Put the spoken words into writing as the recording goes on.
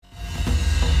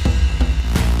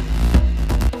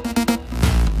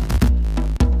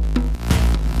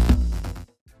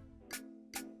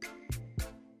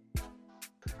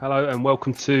Hello and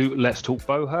welcome to Let's Talk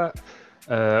Bohat.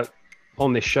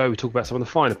 On this show, we talk about some of the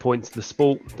finer points of the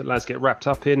sport that lads get wrapped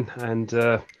up in and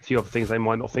a few other things they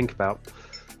might not think about.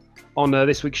 On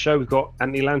this week's show, we've got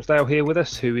Anthony Lansdale here with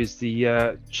us, who is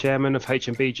the chairman of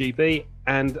HMBGB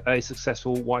and a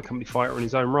successful white company fighter in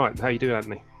his own right. How are you doing,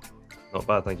 Anthony? Not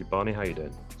bad, thank you, Barney. How are you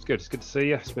doing? It's good. It's good to see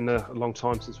you. It's been a long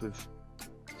time since we've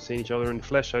seen each other in the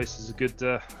flesh, so this is a good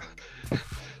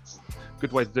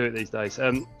good way to do it these days.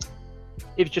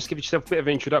 If you just give yourself a bit of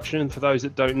an introduction for those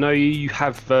that don't know you, you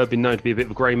have been known to be a bit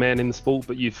of a grey man in the sport,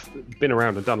 but you've been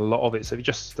around and done a lot of it. So if you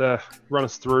just run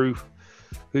us through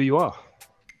who you are.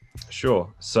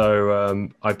 Sure. So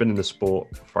I've been in the sport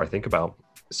for I think about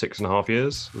 6.5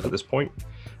 years at this point.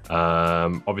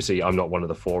 Obviously, I'm not one of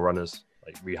the forerunners.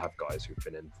 Like we have guys who've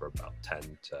been in for about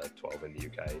 10 to 12 in the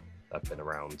UK. That have been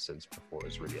around since before it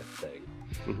was really a thing.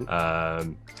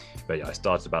 But yeah, I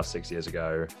started about 6 years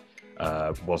ago.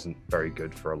 Wasn't very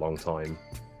good for a long time.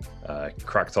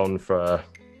 Cracked on for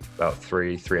about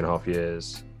 3.5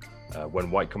 years. When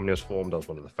White Company was formed, I was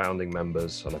one of the founding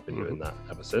members, and I've been doing that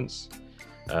ever since.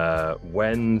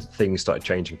 When things started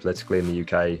changing politically in the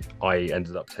UK, I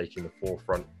ended up taking the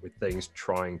forefront with things,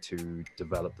 trying to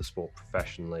develop the sport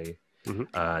professionally,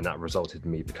 and that resulted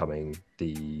in me becoming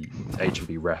the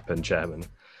HMB rep and chairman,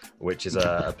 which is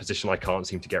a position I can't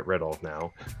seem to get rid of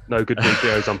now. No good deed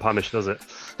goes unpunished, does it?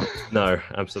 No,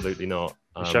 absolutely not.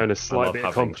 Showing a slight bit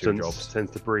of competence tends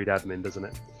to breed admin, doesn't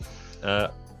it?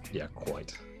 Yeah,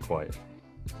 quite.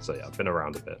 So yeah, I've been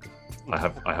around a bit. I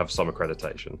have some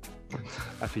accreditation.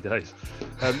 Happy days.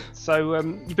 So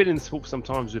you've been in the sport for some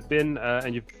time, we've been,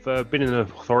 and you've been in an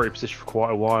authority position for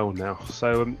quite a while now.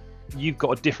 So you've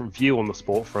got a different view on the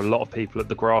sport for a lot of people at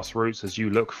the grassroots as you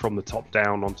look from the top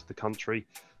down onto the country.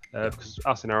 Because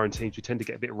us in our own teams, we tend to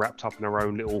get a bit wrapped up in our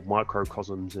own little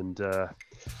microcosms and own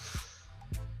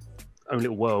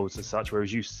little worlds as such,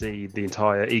 whereas you see the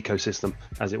entire ecosystem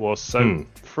as it was. So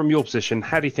from your position,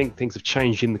 how do you think things have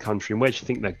changed in the country and where do you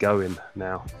think they're going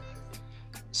now?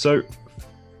 So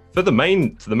for the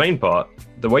main part,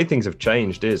 the way things have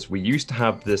changed is we used to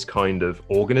have this kind of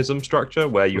organism structure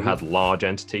where you had large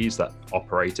entities that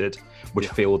operated, which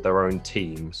fielded their own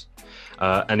teams.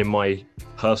 And in my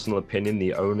personal opinion,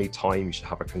 the only time you should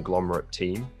have a conglomerate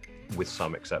team, with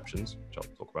some exceptions, which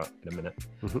I'll talk about in a minute,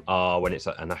 are when it's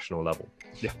at a national level.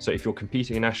 So if you're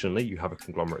competing nationally, you have a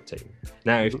conglomerate team.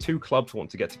 Now, if two clubs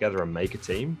want to get together and make a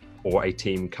team, or a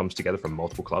team comes together from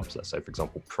multiple clubs, let's say, for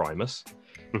example, Primus,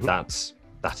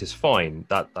 that is fine.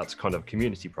 That's kind of a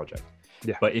community project.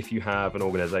 But if you have an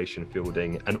organization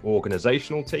fielding an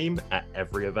organizational team at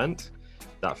every event,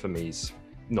 that for me is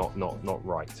not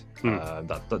right.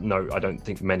 No, I don't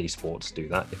think many sports do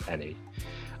that, if any.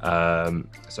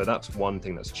 So that's one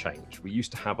thing that's changed. We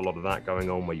used to have a lot of that going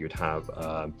on where you'd have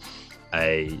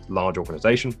a large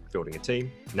organization fielding a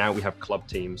team. Now we have club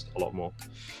teams a lot more,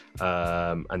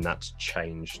 and that's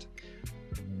changed.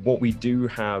 What we do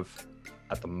have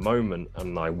at the moment,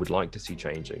 and I would like to see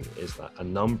changing, is that a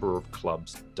number of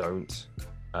clubs don't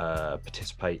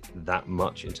participate that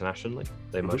much internationally.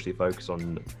 They mostly focus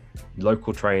on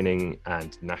local training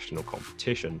and national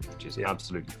competition, which is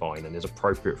absolutely fine and is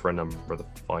appropriate for a number of the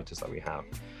fighters that we have,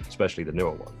 especially the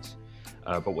newer ones.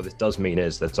 But what this does mean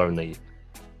is there's only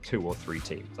 2 or 3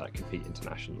 teams that compete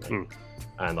internationally,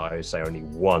 and I would say only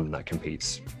one that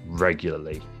competes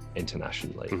regularly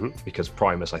internationally, because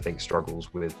Primus, I think,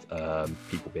 struggles with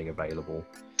people being available.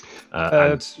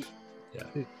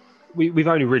 We've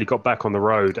only really got back on the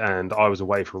road, and I was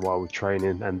away for a while with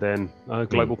training, and then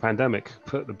global pandemic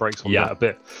put the brakes on that a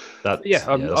bit. I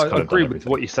agree with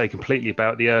what you say completely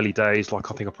about the early days.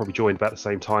 Like, I think I probably joined about the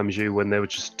same time as you, when there were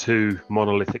just 2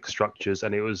 monolithic structures,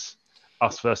 and it was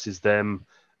us versus them,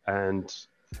 and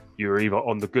you were either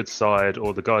on the good side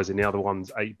or the guys in the other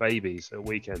ones ate babies at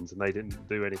weekends and they didn't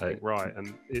do anything right,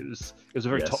 and it was a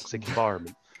very toxic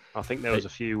environment. I think there was a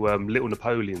few little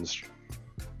Napoleons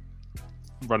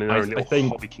running their own little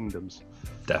hobby kingdoms.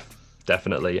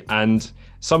 Definitely. And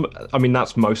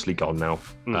that's mostly gone now.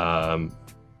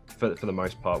 For the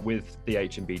most part. With the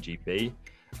HMBGB,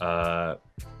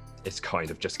 it's kind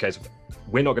of just a case of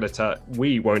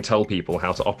we won't tell people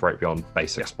how to operate beyond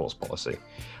basic sports policy.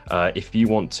 If you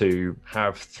want to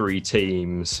have 3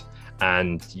 teams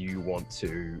and you want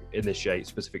to initiate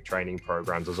specific training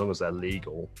programs, as long as they're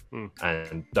legal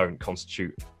and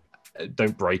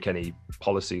don't break any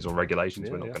policies or regulations,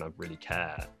 we're not going to really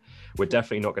care. We're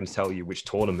definitely not going to tell you which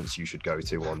tournaments you should go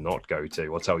to or not go to,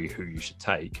 or tell you who you should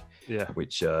take,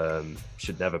 which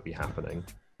should never be happening.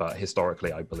 But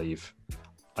historically, I believe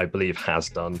has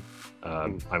done.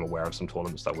 I'm aware of some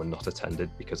tournaments that were not attended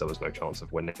because there was no chance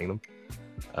of winning them.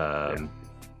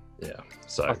 Yeah.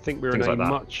 So I think we're in a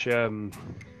much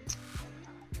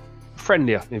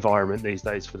friendlier environment these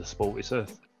days for the sport. It's a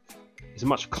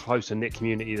much closer knit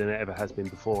community than it ever has been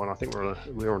before, and I think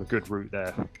we're on a good route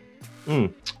there.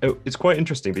 It's quite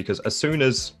interesting because as soon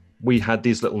as we had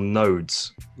these little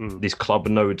nodes, these club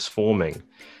nodes forming,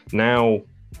 now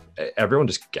everyone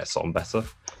just gets on better.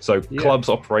 So clubs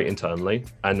operate internally,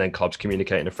 and then clubs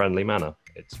communicate in a friendly manner.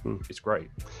 It's great.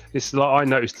 It's like I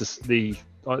noticed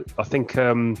I think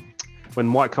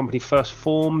when White Company first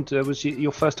formed, was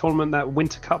your first tournament, that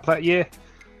Winter Cup that year.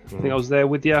 I think I was there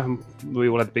with you, and we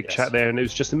all had a big chat there, and it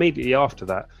was just immediately after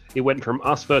that it went from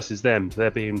us versus them to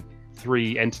there being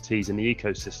 3 entities in the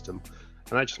ecosystem,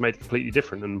 and that just made it completely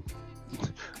different, and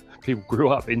people grew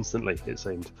up instantly, it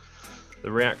seemed.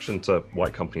 The reaction to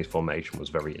White Company's formation was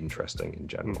very interesting in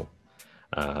general,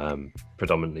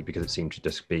 predominantly because it seemed to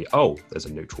just be, there's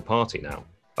a neutral party now.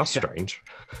 That's strange.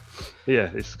 Yeah,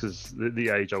 it's because the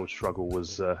age-old struggle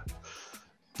was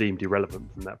deemed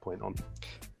irrelevant from that point on.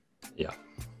 Yeah.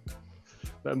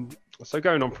 So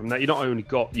going on from that, you not only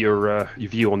got your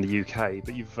view on the UK,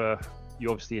 but you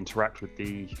obviously interact with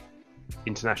the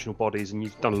international bodies, and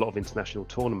you've done a lot of international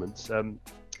tournaments.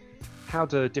 How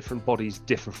do different bodies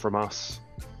differ from us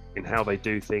in how they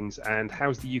do things, and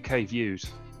how's the UK viewed?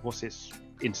 What's its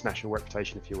international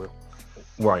reputation, if you will?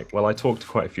 Right. Well, I talked to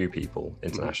quite a few people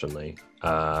internationally.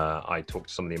 I talked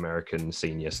to some of the American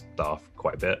senior staff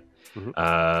quite a bit.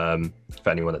 For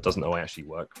anyone that doesn't know, I actually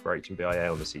work for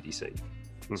HMBIA on the CDC.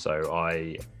 So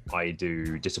I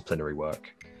do disciplinary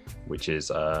work, which is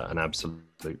an absolute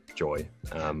joy.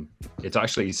 It's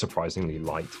actually surprisingly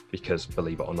light because,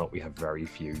 believe it or not, we have very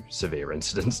few severe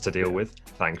incidents to deal with,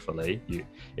 thankfully.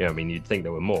 I mean, you'd think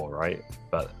there were more, right?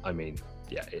 But I mean,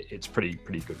 yeah, it's pretty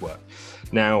good work.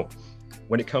 Now,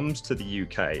 when it comes to the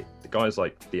UK, the guys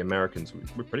like the Americans,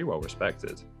 we're pretty well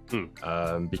respected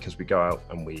because we go out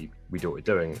and we do what we're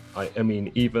doing. I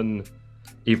mean, even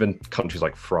countries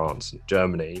like France and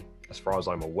Germany, as far as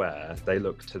I'm aware, they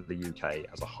look to the UK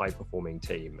as a high-performing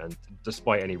team. And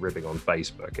despite any ribbing on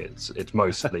Facebook, it's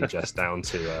mostly just down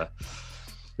to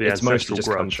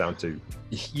comes down to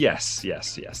yes.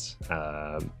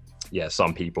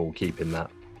 Some people keeping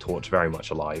that torch very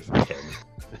much alive.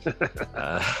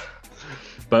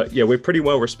 But yeah, we're pretty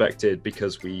well respected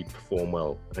because we perform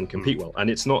well and compete well. And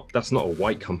that's not a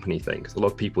White Company thing, because a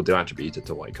lot of people do attribute it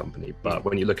to White Company. But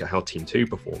when you look at how Team 2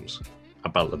 performs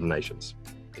at Battle of the Nations,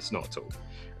 it's not at all.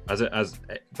 As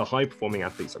the high performing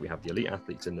athletes that we have, the elite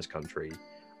athletes in this country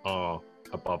are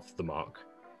above the mark.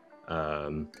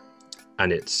 And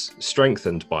it's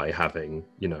strengthened by having,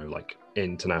 like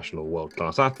international world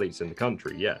class athletes in the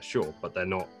country. Yeah, sure. But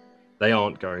they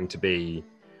aren't going to be.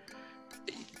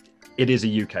 It is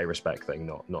a UK respect thing,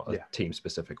 not a team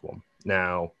specific one.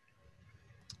 Now,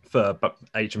 for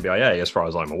HMBIA, as far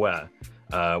as I'm aware,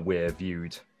 we're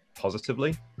viewed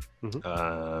positively.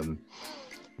 The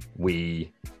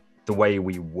way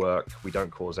we work, we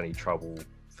don't cause any trouble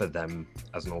for them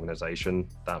as an organization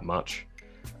that much.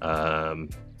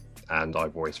 And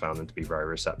I've always found them to be very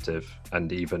receptive.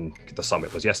 And even the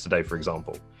summit was yesterday, for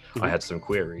example. I had some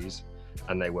queries,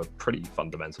 and they were pretty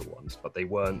fundamental ones, but they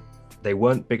weren't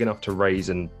big enough to raise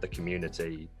in the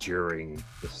community during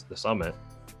the summit.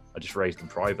 I just raised them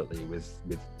privately with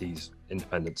these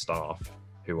independent staff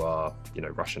who are,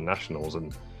 Russian nationals,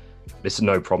 and this is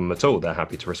no problem at all. They're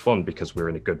happy to respond because we're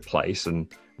in a good place,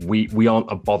 and we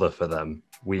aren't a bother for them.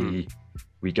 We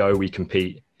go, we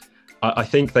compete. I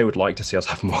think they would like to see us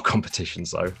have more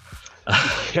competitions, though.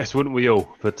 Yes, wouldn't we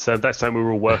all? But that's something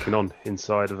we're all working on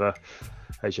inside of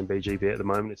HMBGB at the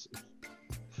moment. It's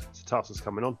a task that's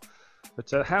coming on.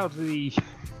 But how do the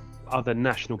other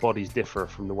national bodies differ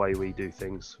from the way we do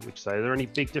things? Would you say, are there any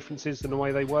big differences in the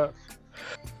way they work?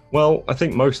 Well, I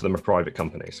think most of them are private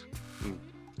companies,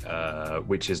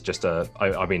 which is just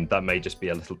I mean, that may just be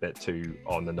a little bit too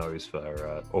on the nose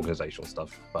for organizational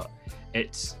stuff, but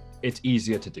it's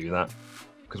easier to do that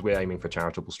because we're aiming for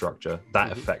charitable structure.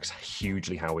 That affects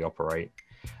hugely how we operate.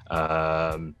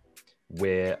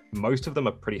 Most of them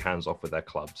are pretty hands-off with their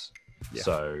clubs. Yeah.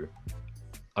 So,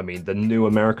 I mean, the new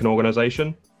American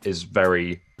organization is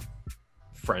very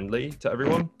friendly to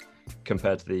everyone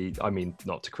compared to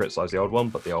not to criticize the old one,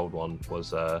 but the old one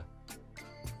was,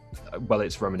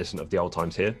 it's reminiscent of the old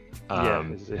times here.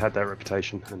 It had that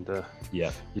reputation, and you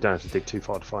don't have to dig too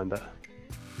far to find that.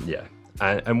 Yeah.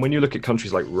 And when you look at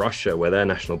countries like Russia, where their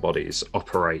national bodies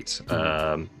operate,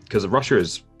 because Russia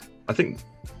is, I think,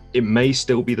 it may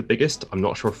still be the biggest. I'm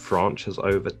not sure if France has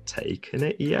overtaken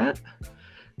it yet,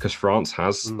 because France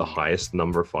has the highest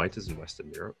number of fighters in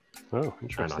Western Europe. Oh,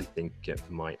 interesting. And I think it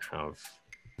might have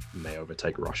may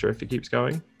overtake Russia if it keeps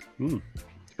going.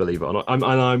 Believe it or not.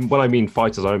 When I mean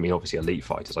fighters, I don't mean obviously elite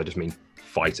fighters. I just mean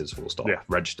fighters, full stop.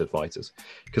 Registered fighters.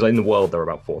 Because in the world, there are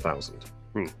about 4,000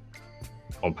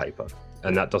 on paper.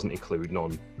 And that doesn't include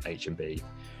non-H&B.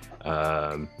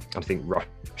 I think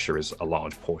Russia is a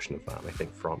large portion of that. I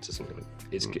think France is something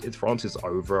like France is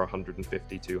over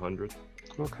 150, 200.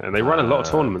 Okay, and they run a lot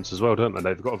of tournaments as well, don't they?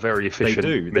 They've got a very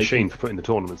efficient machine for putting the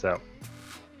tournaments out.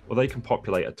 Well, they can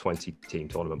populate a 20-team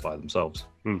tournament by themselves.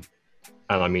 And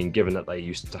I mean, given that they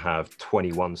used to have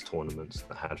 21s tournaments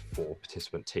that had 4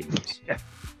 participant teams,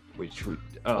 which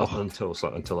until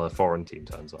a foreign team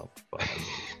turns up. But,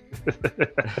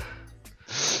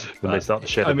 when they start to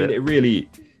shed a bit. I mean, it really,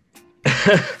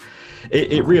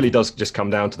 it really does just come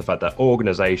down to the fact that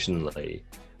organizationally,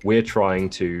 we're trying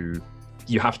to.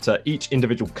 Each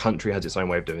individual country has its own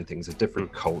way of doing things. There's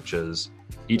different cultures.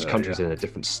 Each country is in a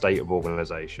different state of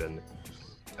organization.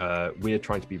 We're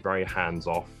trying to be very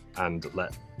hands-off and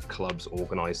let clubs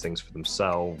organize things for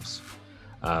themselves.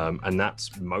 And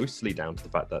that's mostly down to the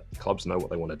fact that clubs know what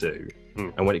they want to do.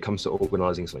 And when it comes to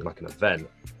organizing something like an event,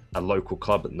 a local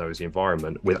club that knows the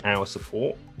environment with our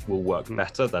support will work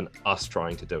better than us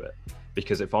trying to do it.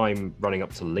 Because if I'm running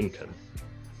up to Lincoln,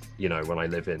 when I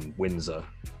live in Windsor,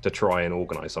 to try and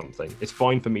organize something, it's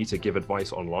fine for me to give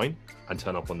advice online and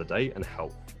turn up on the day and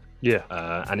help.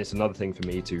 And it's another thing for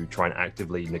me to try and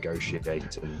actively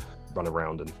negotiate and run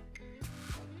around. And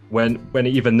when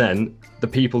even then, the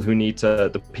people who need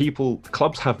to,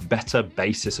 clubs have better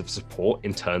basis of support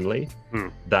internally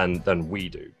than we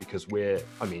do, because we're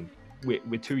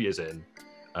 2 years in.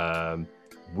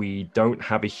 We don't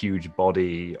have a huge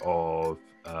body of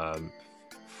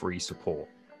free support.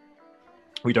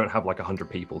 We don't have like 100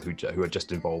 people who are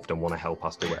just involved and want to help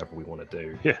us do whatever we want to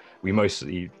do. We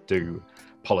mostly do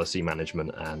policy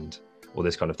management and all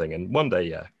this kind of thing. And one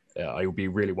day, it would be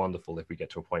really wonderful if we get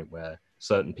to a point where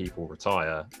certain people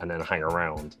retire and then hang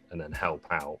around and then help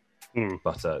out.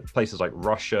 But places like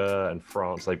Russia and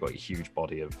France, they've got a huge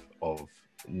body of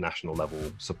national level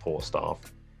support staff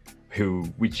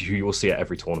who you will see at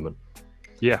every tournament.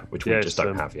 Which we just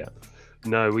don't have yet.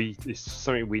 No, it's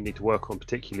something we need to work on,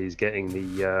 particularly is getting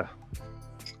the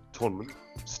tournament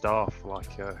staff, like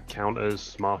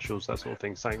counters, marshals, that sort of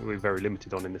thing, something we're very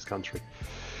limited on in this country.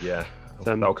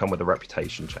 That'll come with a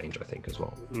reputation change, I think, as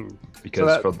well.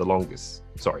 Because for the longest...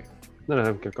 Sorry.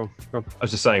 No, go on. I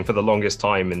was just saying, for the longest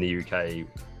time in the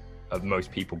UK,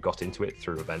 most people got into it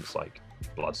through events like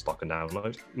Bloodstock and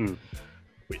Download,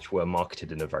 which were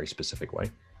marketed in a very specific way.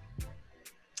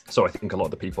 So I think a lot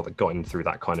of the people that got in through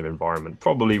that kind of environment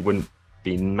probably wouldn't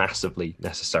be massively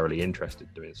necessarily interested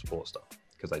in doing sport stuff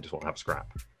because they just want to have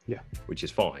scrap, which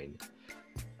is fine.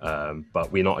 But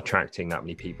we're not attracting that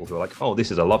many people who are like, oh,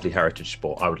 this is a lovely heritage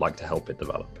sport, I would like to help it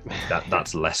develop.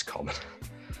 That's less common.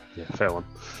 Fair one.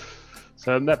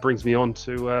 So that brings me on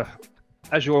to,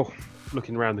 as you're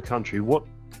looking around the country, what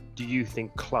do you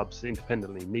think clubs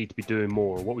independently need to be doing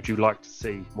more? Or what would you like to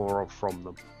see more of from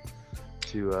them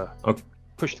to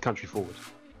push the country forward?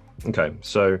 Okay,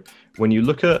 so when you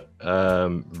look at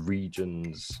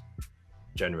regions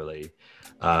generally,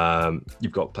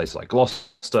 you've got places like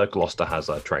Gloucester. Gloucester has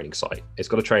a training site. It's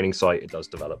got a training site. It does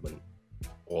development.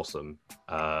 Awesome.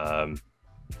 The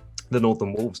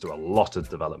Northern Wolves do a lot of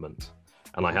development,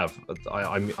 and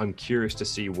I'm curious to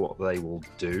see what they will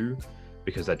do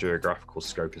because their geographical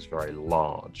scope is very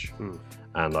large,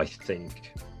 and I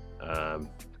think,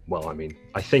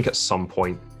 I think at some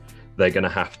point they're going to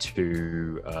have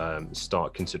to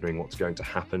start considering what's going to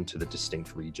happen to the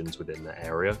distinct regions within the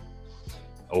area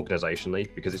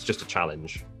organizationally, because it's just a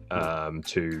challenge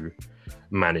to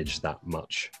manage that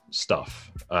much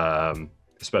stuff,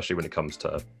 especially when it comes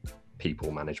to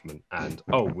people management. And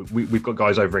we've got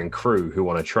guys over in Crewe who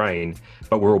want to train,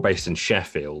 but we're all based in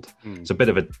Sheffield. It's a bit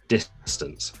of a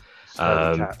distance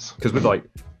because with like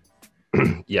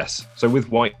yes, so with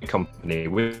White Company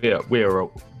we're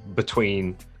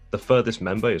between. The furthest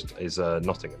member is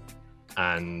Nottingham,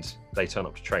 and they turn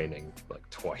up to training like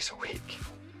twice a week.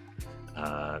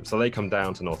 So they come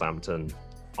down to Northampton,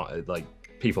 like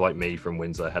people like me from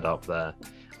Windsor head up there,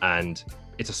 and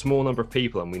it's a small number of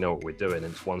people and we know what we're doing,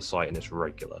 and it's one site and it's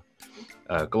regular.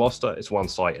 Gloucester, it's one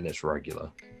site and it's regular.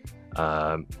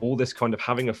 All this kind of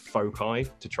having a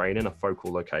foci to train in, a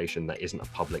focal location that isn't a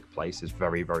public place, is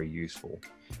very, very useful.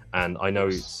 And I know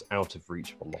it's out of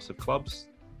reach of a lot of clubs.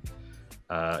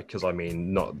 Because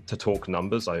not to talk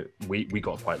numbers, we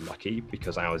got quite lucky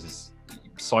because ours is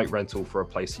site rental for a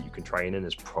place that you can train in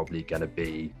is probably going to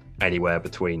be anywhere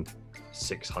between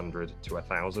 600 to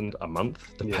 1,000 a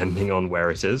month, depending on where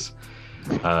it is.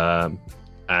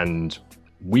 And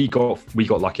we got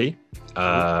lucky,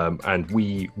 and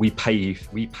we pay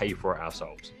for it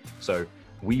ourselves. So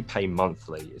we pay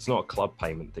monthly. It's not a club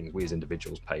payment thing. We as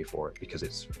individuals pay for it because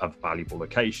it's a valuable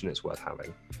location. It's worth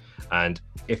having. And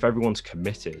if everyone's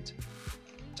committed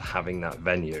to having that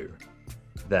venue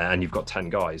there, and you've got 10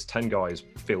 guys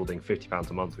fielding £50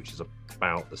 a month, which is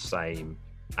about the same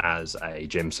as a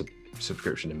gym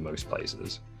subscription in most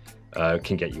places,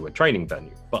 can get you a training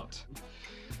venue. But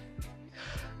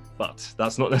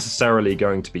that's not necessarily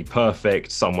going to be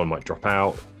perfect. Someone might drop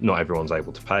out. Not everyone's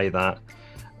able to pay that.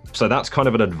 So that's kind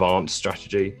of an advanced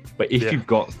strategy. But if you've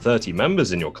got 30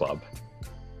 members in your club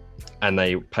and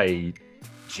they pay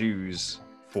dues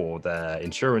for their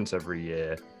insurance every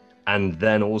year, and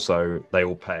then also they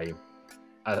will pay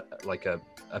a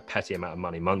petty amount of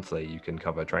money monthly, you can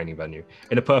cover a training venue.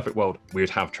 In a perfect world, we would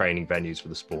have training venues for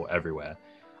the sport everywhere.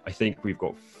 I think we've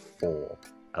got 4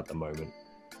 at the moment.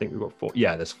 I think we've got 4.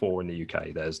 Yeah, there's 4 in the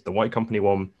UK. There's the White Company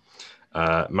one,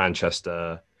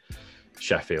 Manchester,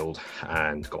 Sheffield,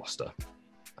 and Gloucester.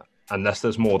 Unless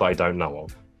there's more that I don't know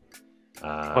of.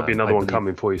 Might be another one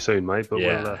coming for you soon, mate, but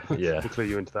we'll clue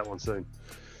you into that one soon.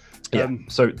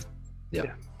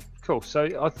 Cool. So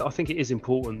I think it is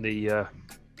important, the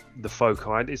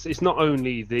foci. It's not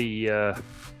only the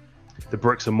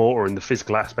bricks and mortar and the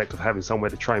physical aspect of having somewhere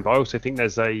to train, but I also think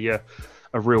there's a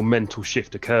real mental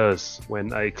shift occurs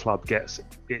when a club gets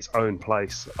its own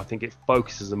place. I think it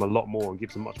focuses them a lot more and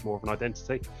gives them much more of an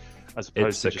identity, as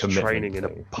opposed to just training in a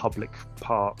public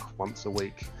park once a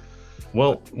week.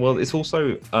 Well, it's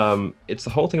also it's the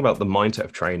whole thing about the mindset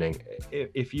of training.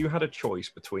 If you had a choice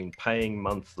between paying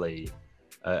monthly,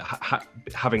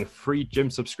 having a free gym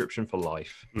subscription for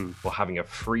life, or having a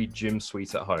free gym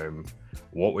suite at home,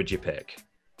 what would you pick?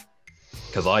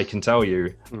 Because I can tell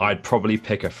you, I'd probably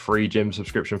pick a free gym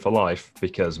subscription for life,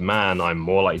 because man, I'm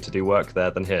more likely to do work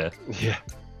there than here.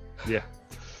 Yeah.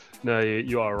 No,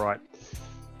 you are right.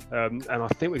 And I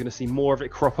think we're going to see more of it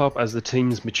crop up as the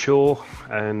teams mature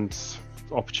and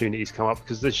opportunities come up.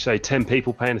 Because as you say, 10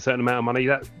 people paying a certain amount of money,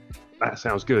 that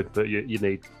sounds good, but you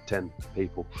need 10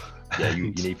 people. Yeah,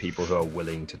 you need people who are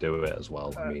willing to do it as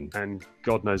well. And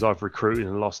God knows I've recruited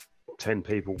and lost 10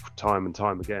 people time and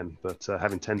time again, but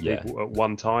having 10 people at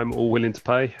one time all willing to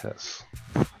pay, that's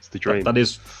the dream. That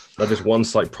is one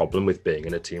slight problem with being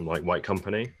in a team like White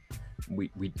Company.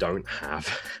 We don't have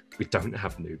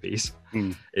newbies.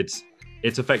 It's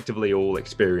effectively all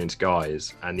experienced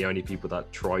guys, and the only people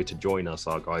that try to join us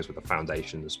are guys with a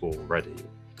foundation in the sport already.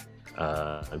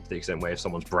 And to the extent where if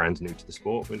someone's brand new to the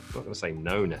sport, we're not going to say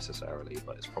no necessarily,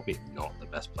 but it's probably not the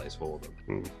best place for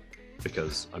them.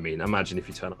 Because imagine if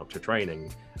you turn up to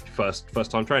training, first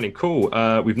time training, cool.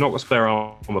 We've not got spare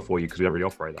armor for you because we don't really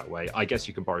operate that way. I guess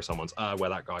you can borrow someone's. Wear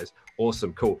that, guys.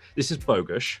 Awesome, cool. This is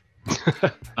Bogush.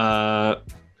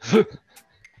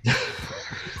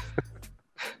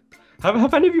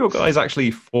 Have any of your guys actually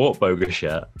fought Bogush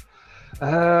yet?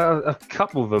 A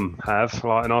couple of them have,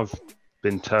 and I've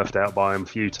been turfed out by him a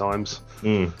few times.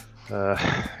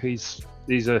 He's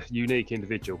a unique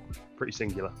individual, pretty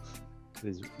singular.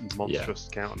 His monstrous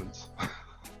countenance.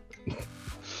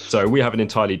 So we have an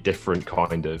entirely different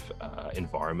kind of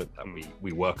environment that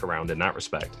we work around in that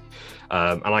respect,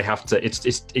 and I have to.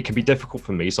 It can be difficult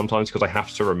for me sometimes because I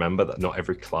have to remember that not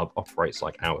every club operates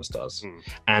like ours does,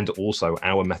 and also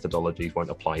our methodologies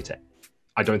won't apply to,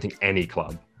 I don't think, any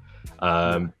club,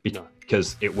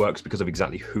 because it works because of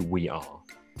exactly who we are.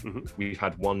 We've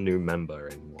had one new member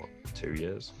in 2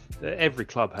 years. Every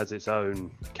club has its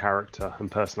own character and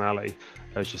personality,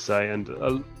 as you say, and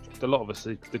a lot of us,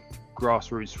 the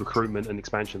grassroots recruitment and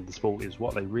expansion of the sport is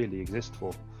what they really exist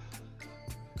for.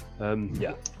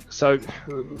 So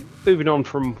moving on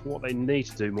from what they need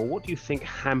to do more, what do you think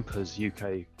hampers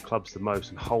UK clubs the most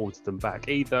and holds them back,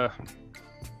 either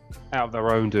out of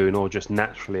their own doing or just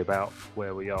naturally about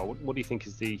where we are? What do you think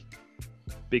is the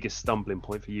biggest stumbling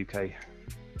point for UK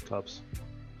clubs?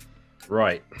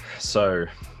 Right, so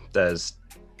I'd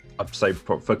say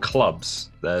for clubs,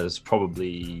 there's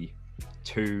probably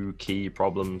 2 key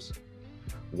problems.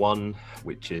 One,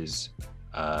 which is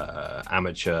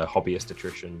amateur hobbyist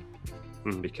attrition,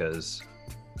 because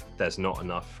there's not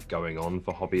enough going on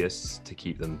for hobbyists to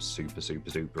keep them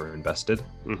super invested.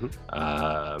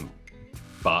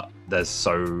 But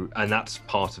and that's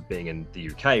part of being in the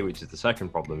UK, which is the second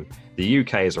problem. The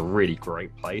UK is a really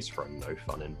great place for a no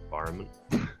fun environment.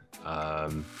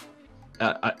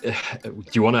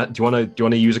 Do you want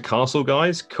to use a castle,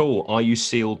 guys? Cool. Are you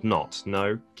sealed? Not.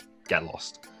 No. Get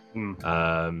lost.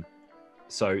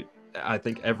 So I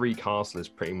think every castle is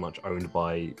pretty much owned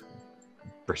by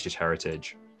British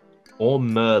Heritage or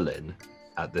Merlin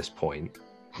at this point.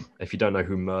 If you don't know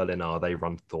who Merlin are, they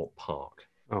run Thorpe Park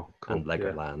cool. and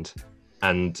Legoland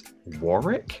and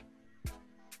Warwick.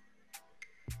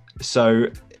 So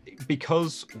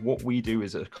because what we do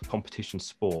is a competition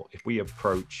sport, if we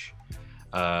approach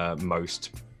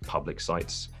most public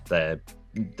sites,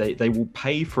 they will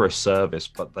pay for a service,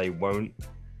 but they won't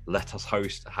let us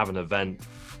have an event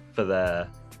for their,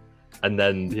 and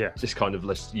then just kind of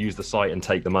let's use the site and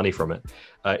take the money from it.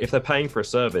 If they're paying for a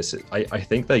service, I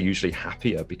think they're usually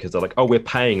happier because they're like, oh, we're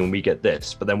paying and we get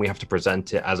this, but then we have to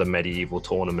present it as a medieval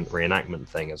tournament reenactment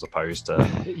thing as opposed to...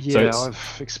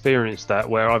 I've experienced that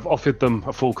where I've offered them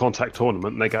a full contact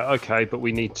tournament and they go, okay, but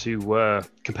we need to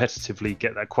competitively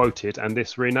get that quoted, and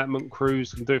this reenactment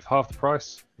cruise can do it for half the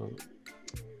price.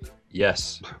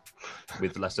 Yes,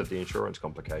 with less of the insurance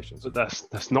complications. But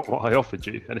that's not what I offered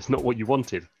you, and it's not what you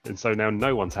wanted, and so now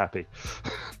no one's happy.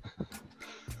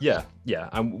 Yeah,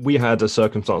 and we had a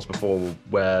circumstance before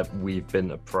where we've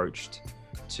been approached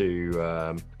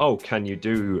to, can you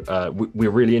do?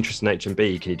 We're really interested in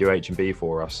H&B. Can you do H&B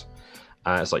for us?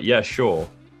 It's like, yeah, sure,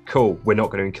 cool. We're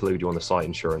not going to include you on the site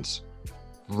insurance,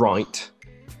 right?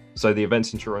 So the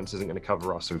events insurance isn't going to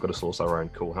cover us, so we've got to source our own.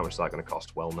 Cool. How much is that going to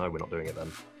cost? Well, no, we're not doing it then.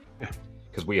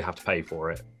 Because we have to pay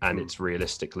for it, and it's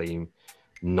realistically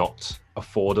not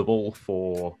affordable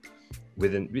for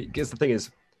within. Because the thing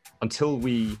is,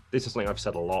 this is something I've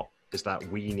said a lot, is that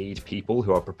we need people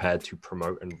who are prepared to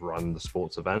promote and run the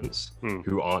sports events,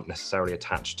 who aren't necessarily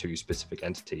attached to specific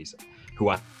entities, who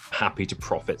are happy to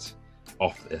profit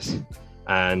off this.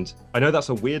 And I know that's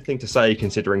a weird thing to say,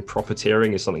 considering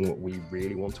profiteering is something that we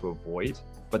really want to avoid.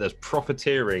 But there's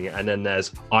profiteering, and then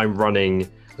there's I'm running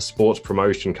a sports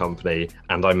promotion company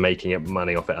and I'm making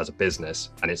money off it as a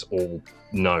business, and it's all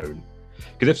known.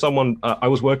 Because if someone, I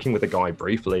was working with a guy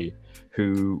briefly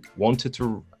who wanted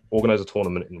to organize a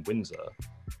tournament in Windsor,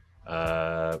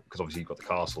 because obviously you've got the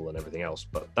castle and everything else,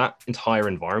 but that entire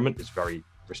environment is very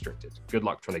restricted. Good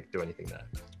luck trying to do anything there.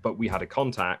 But we had a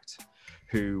contact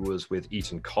who was with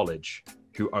Eton College,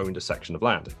 who owned a section of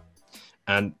land.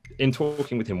 And in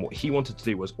talking with him, what he wanted to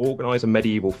do was organize a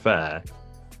medieval fair.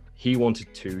 He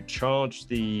wanted to charge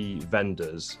the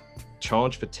vendors,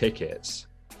 charge for tickets,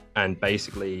 and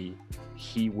basically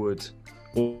he would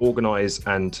organize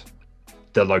and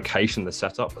the location, the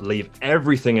setup, leave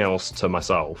everything else to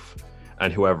myself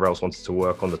and whoever else wanted to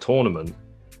work on the tournament,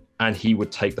 and he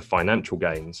would take the financial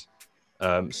gains.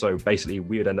 So basically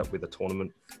we would end up with a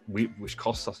tournament which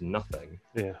costs us nothing.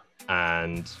 Yeah.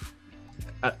 And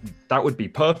that would be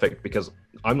perfect, because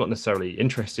I'm not necessarily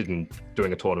interested in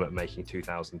doing a tournament making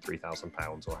 £2,000,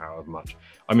 £3,000 or however much.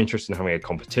 I'm interested in having a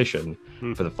competition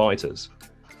for the fighters.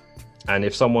 And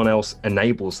if someone else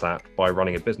enables that by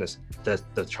running a business,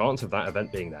 the chance of that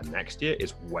event being there next year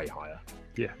is way higher.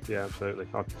 Yeah, absolutely.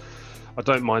 I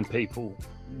don't mind people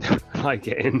like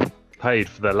getting paid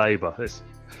for their labour. If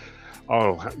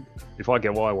I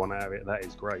get what I want out of it, that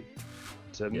is great.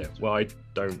 What I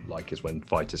don't like is when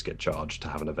fighters get charged to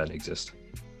have an event exist.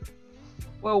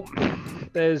 Well,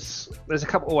 there's a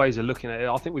couple of ways of looking at it.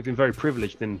 I think we've been very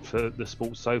privileged for the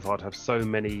sport so far to have so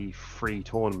many free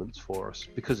tournaments for us,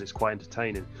 because it's quite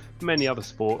entertaining. Many other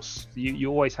sports, you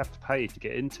always have to pay to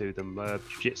get into them.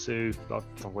 Jiu-jitsu,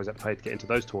 I've always had to pay to get into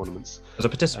those tournaments. As a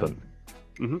participant?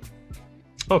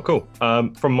 Oh, cool.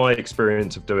 From my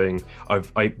experience of doing,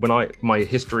 my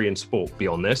history in sport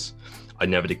beyond this, I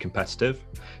never did competitive.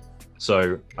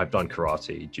 So I've done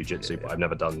karate, jiu-jitsu, but I've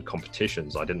never done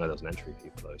competitions. I didn't know there was an entry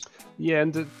fee for those. Yeah,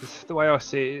 and the way I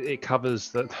see it, it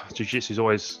covers that jiu-jitsu's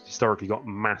always historically got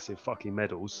massive fucking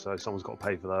medals, so someone's got to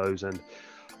pay for those. And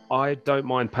I don't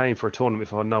mind paying for a tournament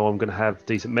if I know I'm going to have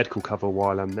decent medical cover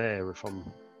while I'm there, if I'm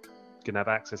going to have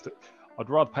access to... I'd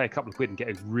rather pay a couple of quid and get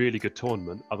a really good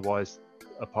tournament. Otherwise,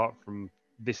 apart from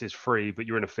this is free, but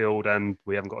you're in a field and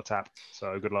we haven't got a tap,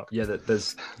 so good luck. Yeah,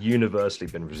 there's universally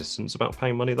been resistance about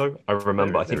paying money, though. I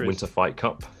remember, I think Winter Fight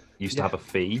Cup used to have a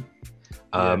fee,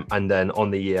 and then on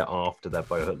the year after, their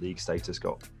Bohut League status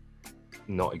got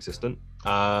not existent.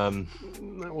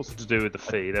 That wasn't to do with the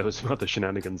fee. There was some other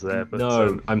shenanigans there. But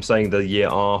no, I'm saying the year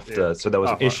after. Yeah. So there was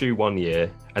an issue one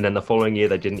year, and then the following year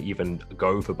they didn't even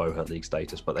go for Bohut League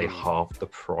status, but they halved the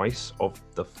price of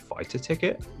the fighter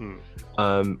ticket,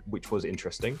 which was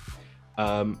interesting.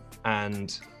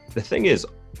 And the thing is,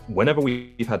 whenever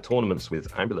we've had tournaments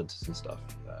with ambulances and stuff,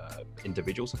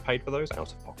 individuals have paid for those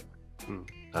out of pocket.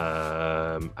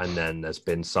 And then there's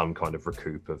been some kind of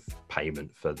recoup of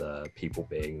payment for the people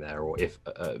being there, or if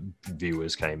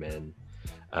viewers came in.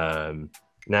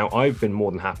 Now, I've been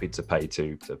more than happy to pay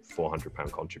to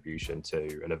 £400 contribution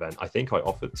to an event. I think I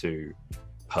offered to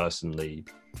personally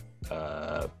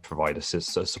provide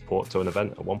support to an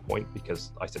event at one point,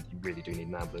 because I said you really do need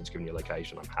an ambulance given your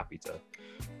location. I'm happy to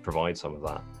provide some of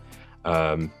that.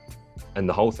 And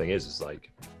the whole thing is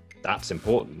like, that's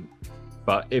important.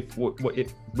 But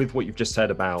with what you've just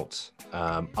said about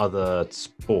other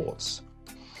sports,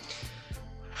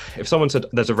 if someone said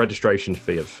there's a registration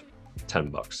fee of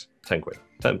 $10, 10 quid,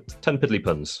 10 piddly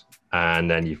puns,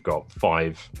 and then you've got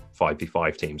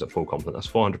 5v5 teams at full complement, that's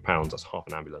 £400, that's half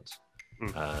an ambulance.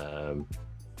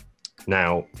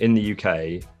 Now in the UK,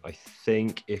 I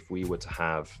think if we were to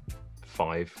have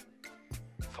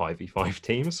 5v5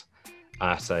 teams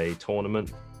at a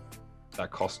tournament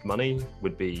that cost money,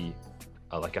 would be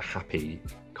like a happy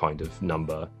kind of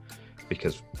number,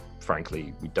 because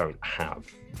frankly we don't have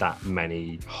that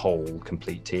many whole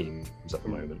complete teams at the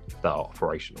moment that are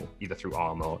operational, either through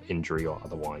armour, injury, or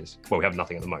otherwise. Well, we have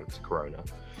nothing at the moment, Corona.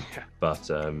 But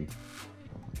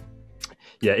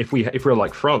yeah, if we're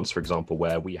like France, for example,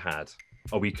 where we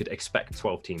could expect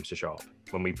 12 teams to show up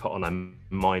when we put on a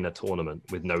minor tournament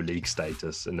with no league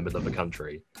status in the middle of the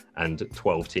country, and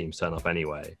 12 teams turn up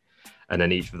anyway, and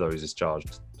then each of those is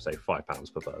charged, say,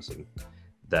 £5 per person,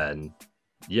 then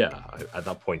yeah, at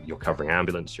that point you're covering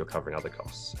ambulance, you're covering other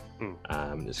costs.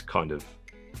 It's kind of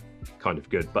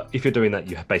good. But if you're doing that,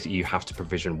 you have to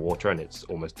provision water, and it's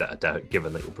almost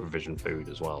given that you'll provision food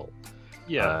as well.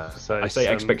 Yeah, so I say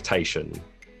expectation.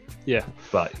 Yeah,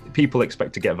 but people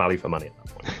expect to get value for money at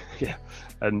that point. Yeah,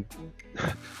 and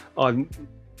I'm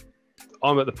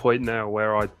at the point now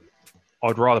where I'd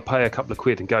rather pay a couple of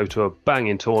quid and go to a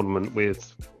banging tournament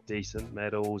with decent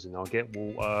medals, and I'll get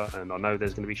water, and I know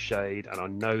there's going to be shade, and I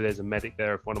know there's a medic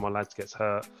there if one of my lads gets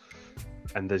hurt,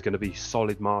 and there's going to be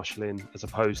solid marshalling, as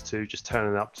opposed to just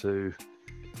turning up to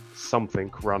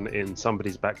something run in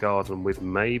somebody's back garden with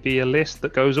maybe a list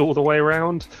that goes all the way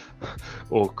around,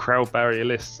 or crowd barrier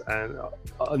lists, and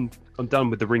I'm done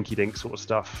with the rinky-dink sort of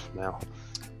stuff now.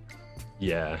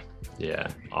 Yeah,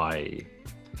 I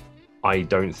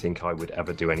don't think I would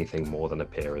ever do anything more than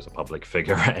appear as a public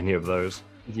figure at any of those.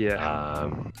 Yeah.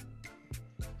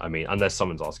 I mean, unless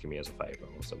someone's asking me as a favour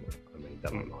or something. I mean,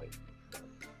 then I might.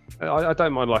 I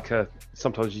don't mind, like,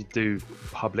 sometimes you do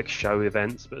public show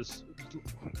events, but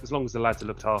as long as the lads are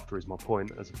looked after is my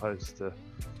point, as opposed to...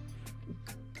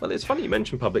 Well, it's funny you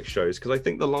mentioned public shows, because I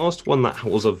think the last one that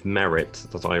was of merit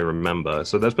that I remember,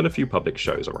 so there's been a few public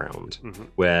shows around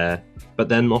but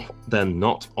they're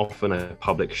not often a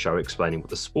public show explaining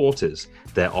what the sport is.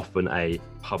 They're often a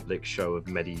public show of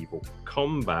medieval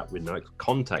combat with no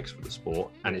context for the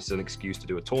sport, and it's an excuse to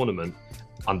do a tournament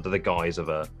under the guise of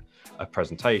a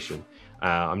presentation.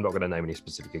 I'm not going to name any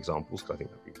specific examples because I think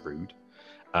that'd be rude.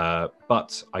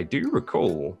 But I do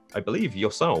recall, I believe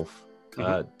yourself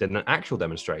did an actual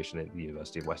demonstration at the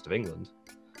University of West of England,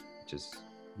 which is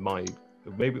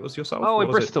maybe it was yourself? Oh,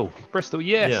 in Bristol. Bristol,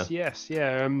 yes.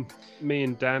 Me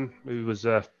and Dan, who was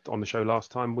on the show last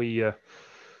time, we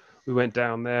went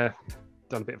down there,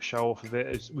 done a bit of a show off of it.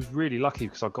 It was really lucky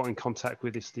because I got in contact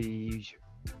with the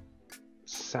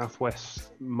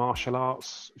Southwest Martial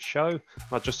Arts show.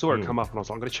 I just saw it come up, and I was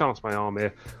like, I'm going to chance my arm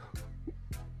here.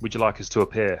 Would you like us to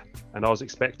appear? And I was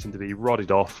expecting to be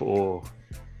rodded off or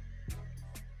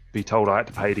be told I had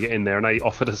to pay to get in there, and they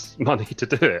offered us money to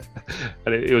do it,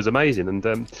 and it was amazing. And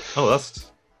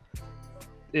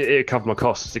it covered my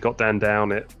costs. It got Dan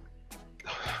down.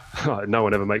 No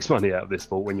one ever makes money out of this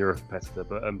sport when you're a competitor,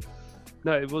 but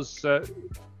no, it was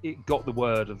it got the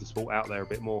word of the sport out there a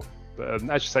bit more. But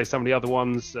as you say, some of the other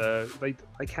ones, they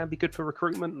can be good for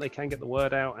recruitment. They can get the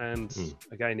word out, and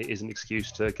again, it is an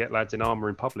excuse to get lads in armour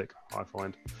in public, I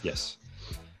find. Yes.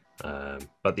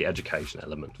 But the education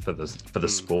element for the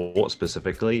sport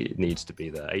specifically, it needs to be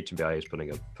there. HMBA is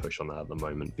putting a push on that at the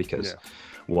moment, because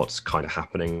what's kind of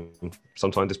happening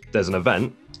sometimes is there's an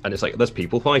event and it's like there's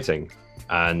people fighting,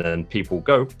 and then people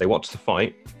go, they watch the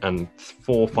fight, and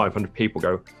 400 or 500 people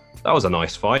go, that was a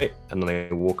nice fight, and then they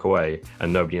walk away,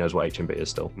 and nobody knows what HMB is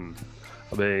still. I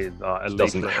mean, it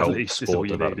doesn't help sport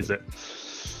development, is it?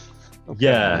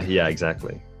 Okay. Yeah,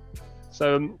 exactly.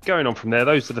 So going on from there,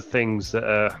 those are the things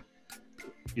that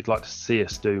you'd like to see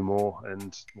us do more,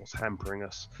 and what's hampering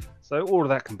us. So all of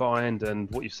that combined, and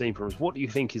what you've seen from us, what do you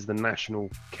think is the national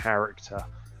character?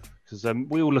 Because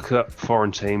we all look at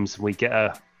foreign teams, and we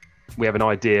have an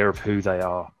idea of who they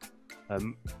are.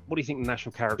 What do you think the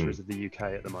national character is of the UK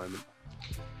at the moment?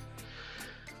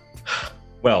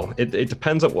 Well, it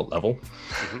depends at what level.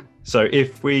 So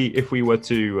if we were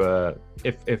to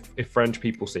if French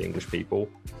people see English people,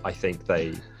 I think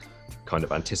they kind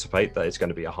of anticipate that it's going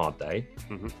to be a hard day.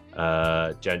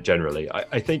 Generally,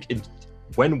 I think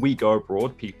when we go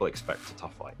abroad, people expect a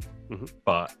tough fight.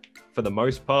 But for the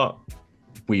most part,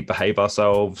 we behave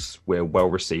ourselves, we're well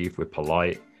received, we're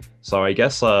polite. So I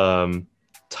guess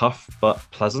tough but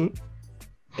pleasant,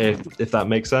 if that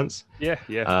makes sense.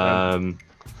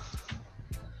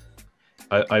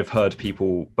 I've heard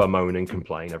people bemoan and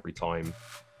complain every time,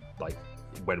 like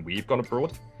when we've gone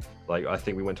abroad. Like I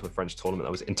think we went to a French tournament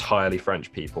that was entirely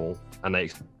French people, and they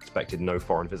expected no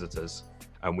foreign visitors,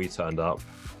 and we turned up.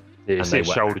 Yeah, you see a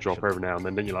shoulder drop every now and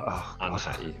then you're like, oh,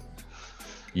 God.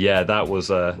 Yeah, that was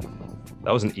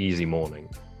an easy morning.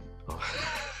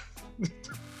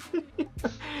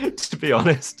 To be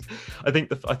honest, I think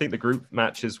the group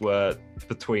matches were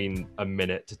between a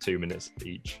minute to 2 minutes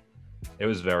each. It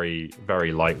was very,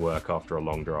 very light work after a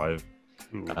long drive.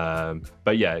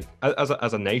 But yeah,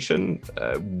 as a nation,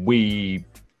 we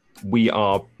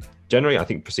are generally, I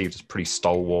think, perceived as pretty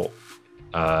stalwart,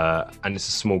 and it's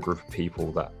a small group of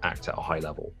people that act at a high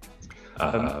level.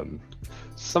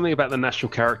 Something about the national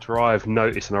character I've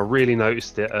noticed, and I really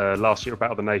noticed it last year at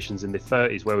Battle of the Nations in the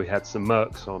 30s, where we had some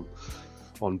mercs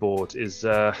on board, is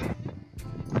a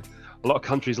lot of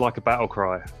countries like a battle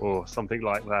cry or something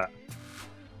like that.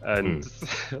 And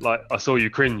like I saw you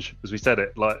cringe as we said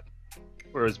it, like,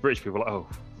 whereas British people are like, oh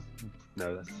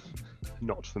no, that's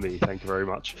not for me, thank you very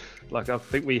much. Like I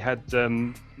think we had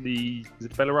the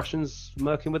Belarusians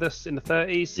merking with us in the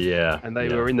 30s, and they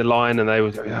were in the line and they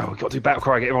were going, oh, we've got to do battle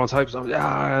cry, get everyone's hopes up.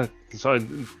 So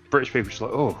British people just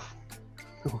like, oh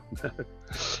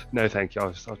no thank you,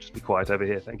 I'll just be quiet over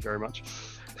here, thank you very much.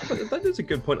 That is a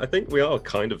good point. I think we are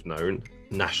kind of known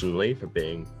nationally for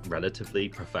being relatively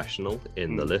professional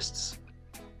in the lists.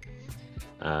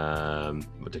 I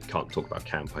can't talk about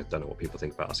camp. I don't know what people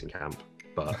think about us in camp,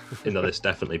 but in the list,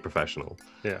 definitely professional.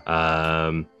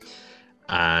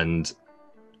 And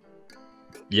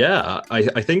yeah,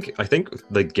 I think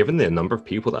that given the number of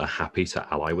people that are happy to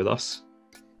ally with us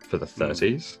for the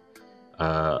 30s,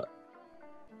 I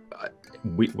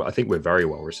think we're very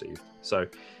well received. So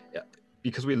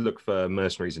because we look for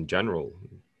mercenaries in general,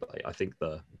 I think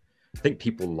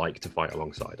people like to fight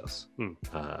alongside us.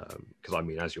 Because I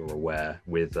mean, as you're aware,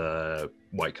 with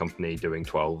White Company doing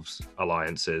 12s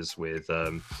alliances with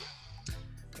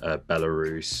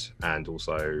Belarus, and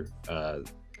also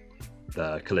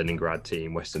the Kaliningrad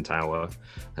team, Western Tower,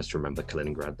 has to remember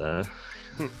Kaliningrad there.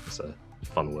 It's a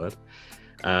fun word.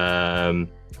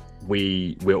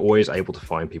 We're always able to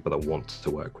find people that want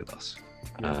to work with us,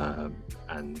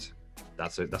 and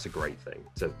that's a great thing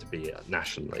to be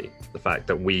nationally. The fact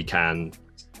that we can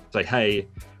say, hey,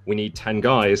 we need 10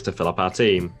 guys to fill up our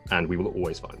team, and we will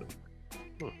always find them.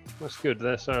 That's good.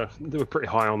 They were pretty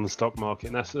high on the stock market,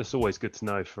 and that's always good to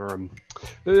know. For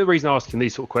the reason I'm asking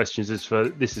these sort of questions is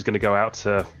this is going to go out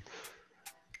to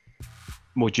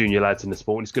more junior lads in the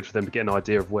sport, and it's good for them to get an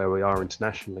idea of where we are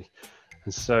internationally.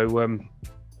 And so,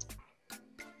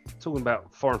 talking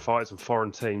about foreign fighters and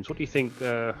foreign teams, what do you think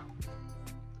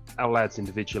our lads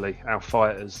individually, our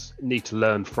fighters, need to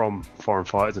learn from foreign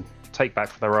fighters and take back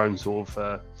for their own sort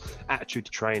of attitude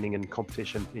to training and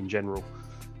competition in general?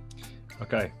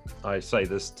 Okay, I say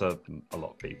this to a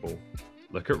lot of people.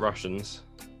 Look at Russians,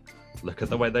 look at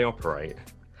the way they operate,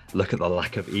 look at the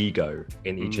lack of ego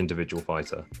in each individual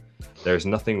fighter. There is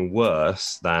nothing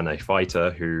worse than a fighter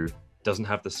who doesn't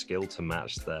have the skill to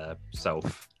match their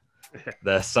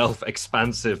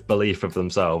self-expansive belief of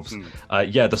themselves.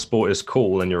 Yeah, the sport is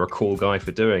cool and you're a cool guy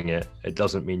for doing it. It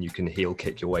doesn't mean you can heel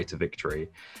kick your way to victory,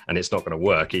 and it's not going to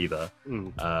work either.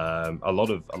 A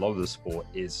lot of the sport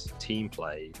is team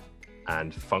play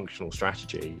and functional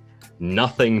strategy,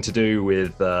 nothing to do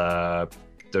with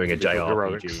doing a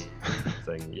JRPG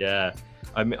thing. Yeah,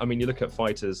 I mean, you look at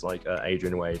fighters like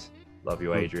Adrian Wade, love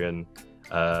you, Adrian,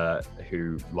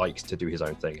 who likes to do his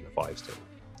own thing in the fives team.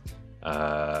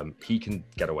 He can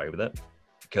get away with it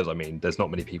because, I mean, there's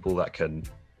not many people that can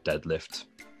deadlift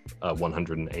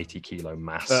 180 kilo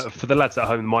mass. For the lads at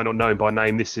home who might not know him by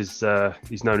name, this is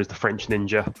he's known as the French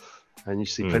Ninja, and you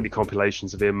see plenty of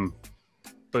compilations of him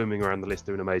booming around the list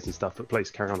doing amazing stuff. But please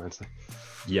carry on, Anthony.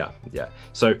 Yeah.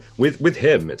 So with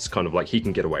him, it's kind of like he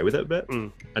can get away with it a bit,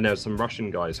 and there's some Russian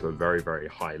guys who are very, very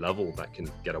high level that can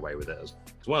get away with it as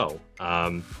well.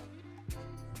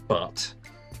 But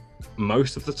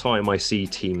most of the time I see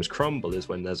teams crumble is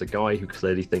when there's a guy who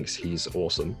clearly thinks he's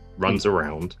awesome, runs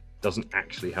around, doesn't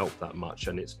actually help that much,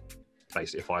 and it's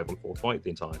basically a 5-on-4 fight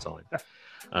the entire time.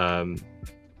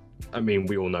 I mean,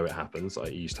 we all know it happens.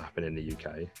 It used to happen in the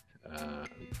UK.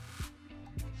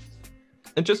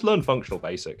 And just learn functional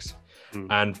basics.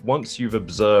 And once you've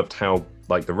observed how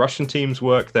like the Russian teams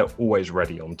work, they're always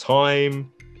ready on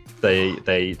time.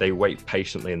 They wait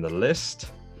patiently in the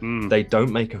list. They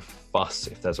don't make a fuss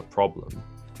if there's a problem.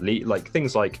 Like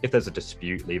things like if there's a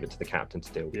dispute, leave it to the captain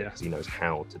to deal with it because he knows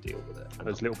how to deal with it. And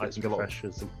those little bits of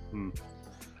professionalism. And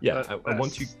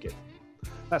once you get...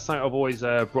 That's something I've always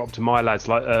brought up to my lads,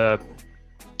 like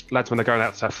lads when they're going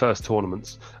out to our first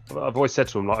tournaments. I've always said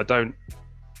to them, like,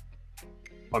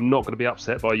 I'm not going to be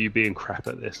upset by you being crap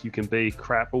at this. You can be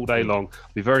crap all day long.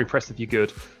 I'll be very impressed if you're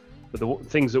good. But the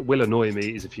things that will annoy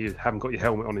me is if you haven't got your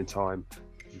helmet on in time,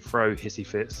 you throw hissy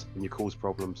fits and you cause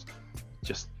problems.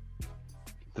 Just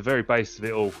the very base of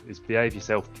it all is behave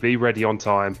yourself, be ready on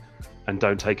time, and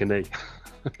don't take a knee.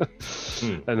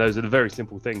 And those are the very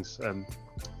simple things for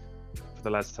the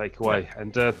lads to take away.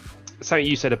 And something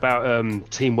you said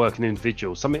about teamwork and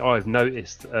individuals, something I've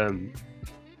noticed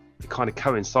it kind of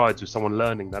coincides with someone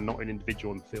learning they're not an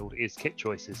individual on the field is kit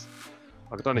choices.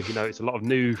 Like, I don't know if you notice, a lot of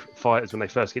new fighters when they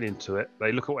first get into it,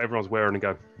 they look at what everyone's wearing and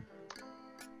go,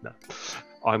 no,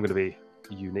 I'm going to be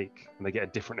unique. And they get a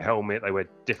different helmet, they wear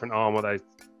different armor,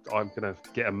 I'm going to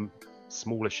get a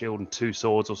smaller shield and 2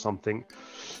 swords or something.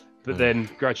 But then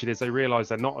gradually as they realize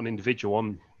they're not an individual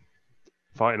on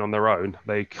fighting on their own,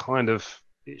 they kind of,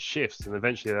 it shifts, and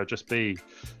eventually they'll just be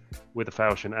with a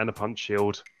falchion and a punch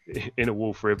shield in a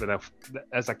wolf rib, and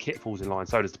as that kit falls in line,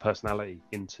 so does the personality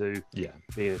into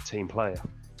being a team player.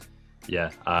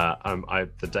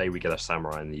 The day we get a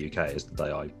samurai in the UK is the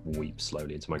day I weep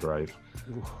slowly into my grave.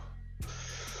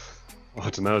 I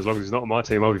don't know, as long as he's not on my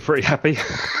team, I'll be pretty happy.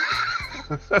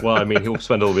 Well, I mean, he'll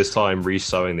spend all of his time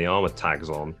re-sewing the armor tags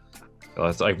on.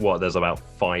 It's like, there's about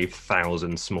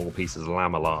 5,000 small pieces of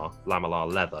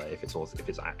lamellar leather if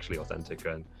it's actually authentic,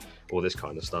 and all this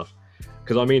kind of stuff.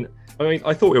 Because I mean,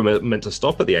 I thought we were meant to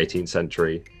stop at the 18th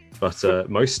century, but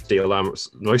most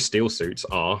steel suits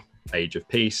are Age of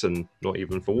Peace and not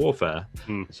even for warfare.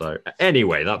 So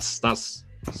anyway, that's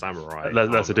samurai.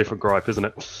 That's a different gripe, isn't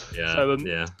it?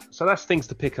 Yeah. So that's things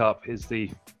to pick up. Is the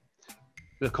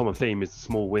common theme is the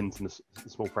small wins and the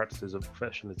small practices of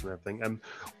professionalism and everything.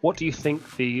 What do you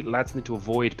think the lads need to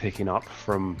avoid picking up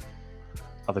from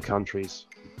other countries?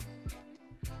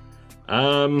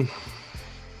 That's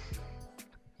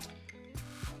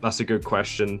a good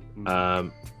question.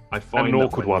 I find an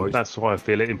awkward one. That's why I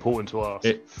feel it important to ask.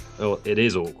 It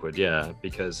is awkward, yeah,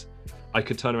 because I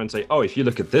could turn around and say, oh, if you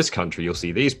look at this country, you'll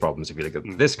see these problems. If you look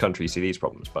at this country, you see these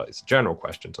problems. But it's a general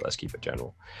question, so let's keep it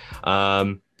general.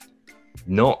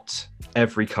 Not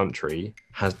every country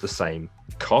has the same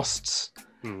costs,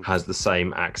 has the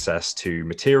same access to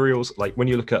materials. Like when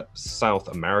you look at South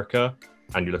America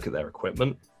and you look at their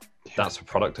equipment, that's a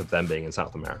product of them being in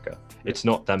South America. It's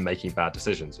not them making bad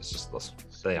decisions. It's just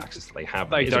the access that they have.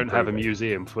 They don't have a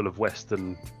museum full of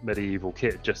Western medieval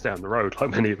kit just down the road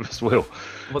like many of us will.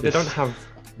 Well, they don't have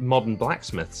modern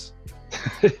blacksmiths.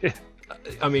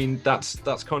 I mean, that's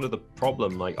kind of the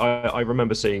problem. Like, I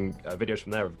remember seeing videos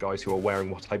from there of guys who are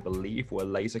wearing what I believe were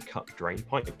laser cut drain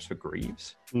pipes for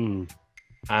greaves.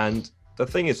 And the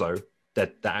thing is, though,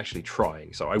 they're actually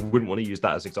trying. So I wouldn't want to use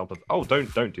that as an example of, oh,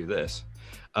 don't do this.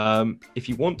 If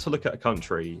you want to look at a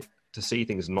country to see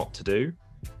things not to do,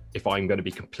 if I'm going to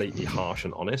be completely harsh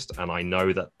and honest, and I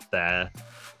know that their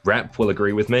rep will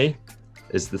agree with me,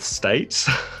 is the States.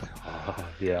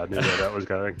 Yeah, I knew where that was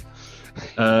going.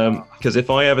 Because if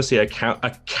I ever see a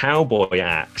cowboy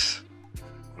axe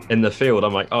in the field,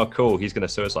 I'm like, oh, cool, he's going to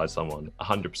suicide someone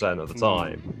 100% of the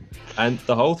time. And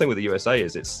the whole thing with the USA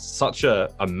is it's such a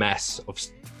mess of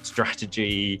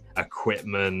strategy,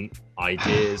 equipment,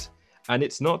 ideas. And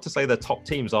it's not to say their top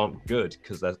teams aren't good,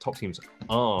 because their top teams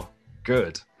are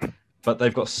good. But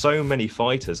they've got so many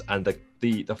fighters, and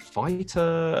the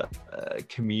fighter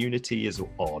community is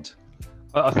odd.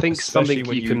 I think especially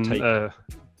something you can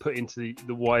put into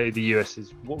the way the US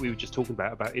is what we were just talking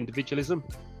about individualism.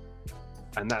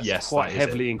 And that's quite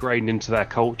heavily ingrained into their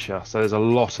culture. So there's a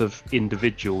lot of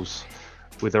individuals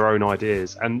with their own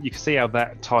ideas. And you can see how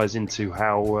that ties into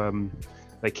how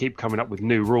they keep coming up with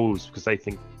new rules because they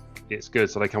think it's good.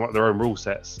 So they come up with their own rule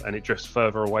sets, and it drifts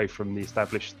further away from the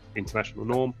established international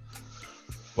norm.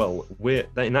 Well,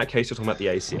 in that case, you're talking about the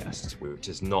ACS, which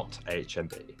is not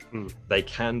HMB. They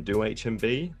can do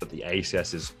HMB, but the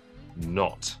ACS is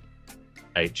not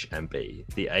HMB.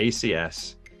 The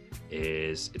ACS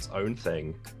is its own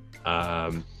thing,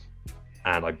 and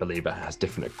I believe it has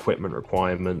different equipment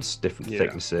requirements, different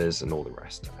thicknesses, and all the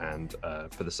rest. And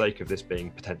for the sake of this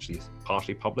being potentially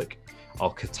partially public,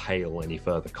 I'll curtail any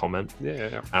further comment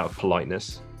out of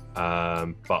politeness.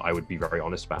 but I would be very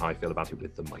honest about how I feel about it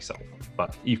with them myself.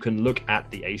 But you can look at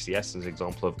the ACS as an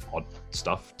example of odd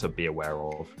stuff to be aware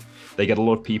of. They get a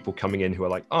lot of people coming in who are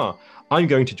like, I'm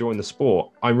going to join the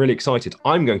sport. I'm really excited.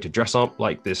 I'm going to dress up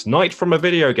like this knight from a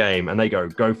video game. And they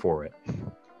go for it.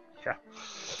 Yeah.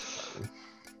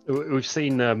 We've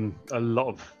seen a lot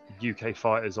of UK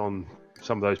fighters on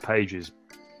some of those pages,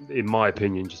 in my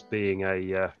opinion, just being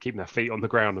keeping their feet on the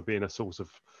ground and being a source of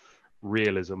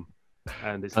realism.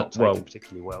 And it's not taken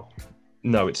particularly well.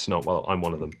 No, it's not. Well, I'm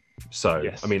one of them. So,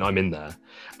 yes. I mean, I'm in there.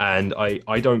 And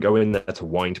I don't go in there to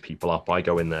wind people up. I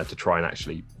go in there to try and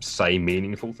actually say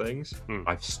meaningful things.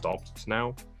 I've stopped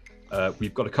now.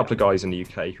 We've got a couple of guys in the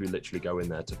UK who literally go in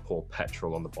there to pour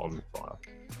petrol on the bonfire,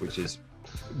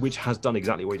 which has done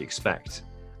exactly what you'd expect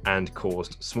and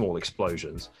caused small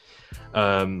explosions.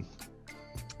 And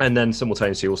then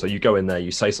simultaneously also, you go in there,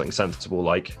 you say something sensible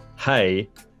like, hey,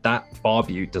 that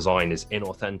barbecue design is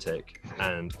inauthentic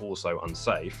and also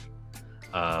unsafe.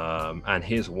 And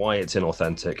here's why it's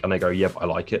inauthentic. And they go, yep, I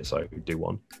like it, so do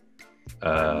one.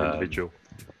 Individual.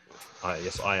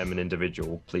 Yes, I am an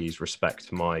individual. Please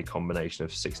respect my combination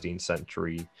of 16th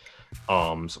century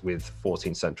arms with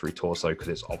 14th century torso because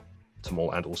it's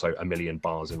optimal, and also a million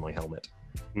bars in my helmet.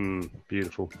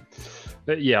 Beautiful.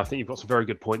 Yeah, I think you've got some very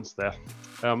good points there.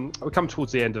 We're coming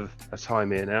towards the end of a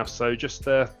time here now, so just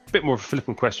a bit more of a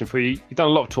flippant question for you. You've done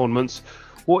a lot of tournaments.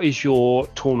 What is your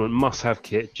tournament must-have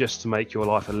kit just to make your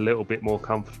life a little bit more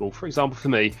comfortable? For example, for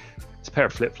me, it's a pair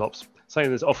of flip-flops.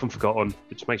 Something that's often forgotten,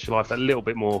 which makes your life a little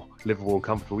bit more livable and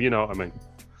comfortable. You know what I mean?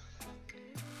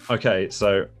 Okay,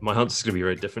 so my answer is going to be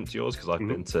very different to yours because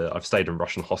I've stayed in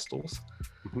Russian hostels.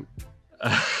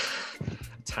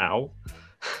 Towel.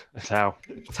 A towel.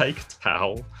 Take a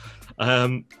towel.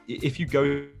 If you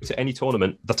go to any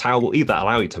tournament, the towel will either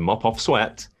allow you to mop off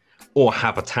sweat or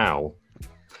have a towel.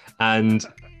 And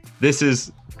this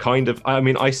is kind of, I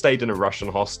mean, I stayed in a Russian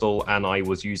hostel and I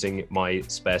was using my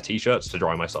spare t-shirts to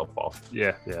dry myself off.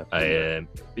 Yeah.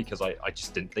 Because I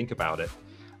just didn't think about it.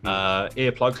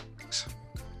 Earplugs.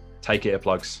 Take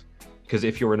earplugs. Because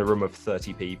if you're in a room of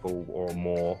 30 people or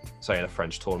more, say in a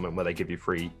French tournament where they give you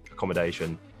free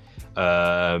accommodation,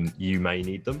 you may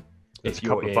need them. There's a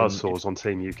couple of buzzsaws on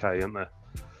Team UK, aren't there?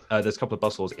 There's a couple of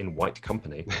buzzsaws in White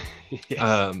Company.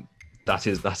 Yes.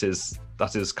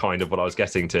 That is kind of what I was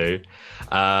getting to.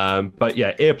 But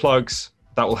yeah, earplugs,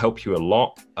 that will help you a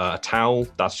lot. A towel,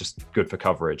 that's just good for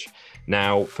coverage.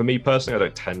 Now, for me personally, I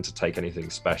don't tend to take anything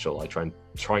special. I try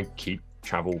and keep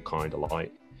travel kind of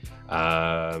light.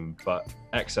 But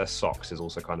excess socks is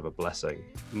also kind of a blessing.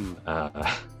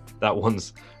 That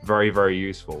one's very, very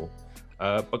useful.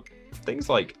 But things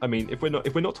like, I mean, if we're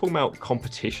not talking about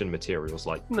competition materials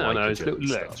like it's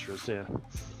little extras, yeah.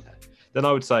 Then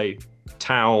I would say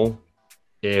towel,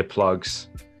 earplugs,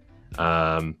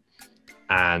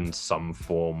 and some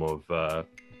form of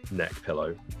neck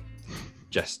pillow,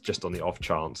 just on the off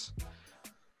chance.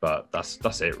 But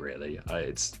that's it really.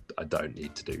 I don't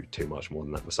need to do too much more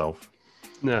than that myself.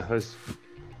 No, there's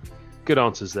good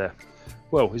answers there.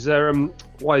 Well, is there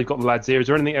while you've got the lads here, is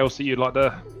there anything else that you'd like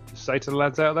to say to the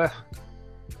lads out there?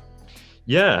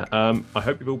 Yeah, I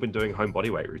hope you've all been doing home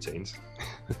bodyweight routines.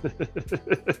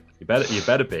 You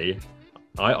better be.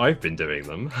 I've been doing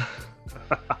them.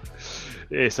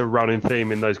 It's a running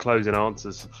theme in those closing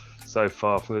answers so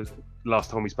far. For the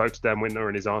last time we spoke to Dan Winter,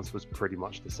 and his answer was pretty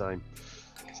much the same.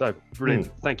 So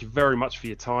brilliant. Thank you very much for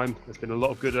your time. There's been a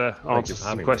lot of good answers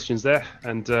and questions there,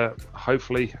 and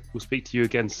hopefully we'll speak to you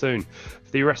again soon.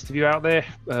 For the rest of you out there,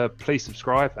 please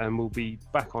subscribe, and we'll be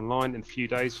back online in a few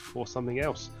days for something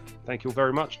else. Thank you all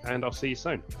very much, and I'll see you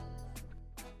soon.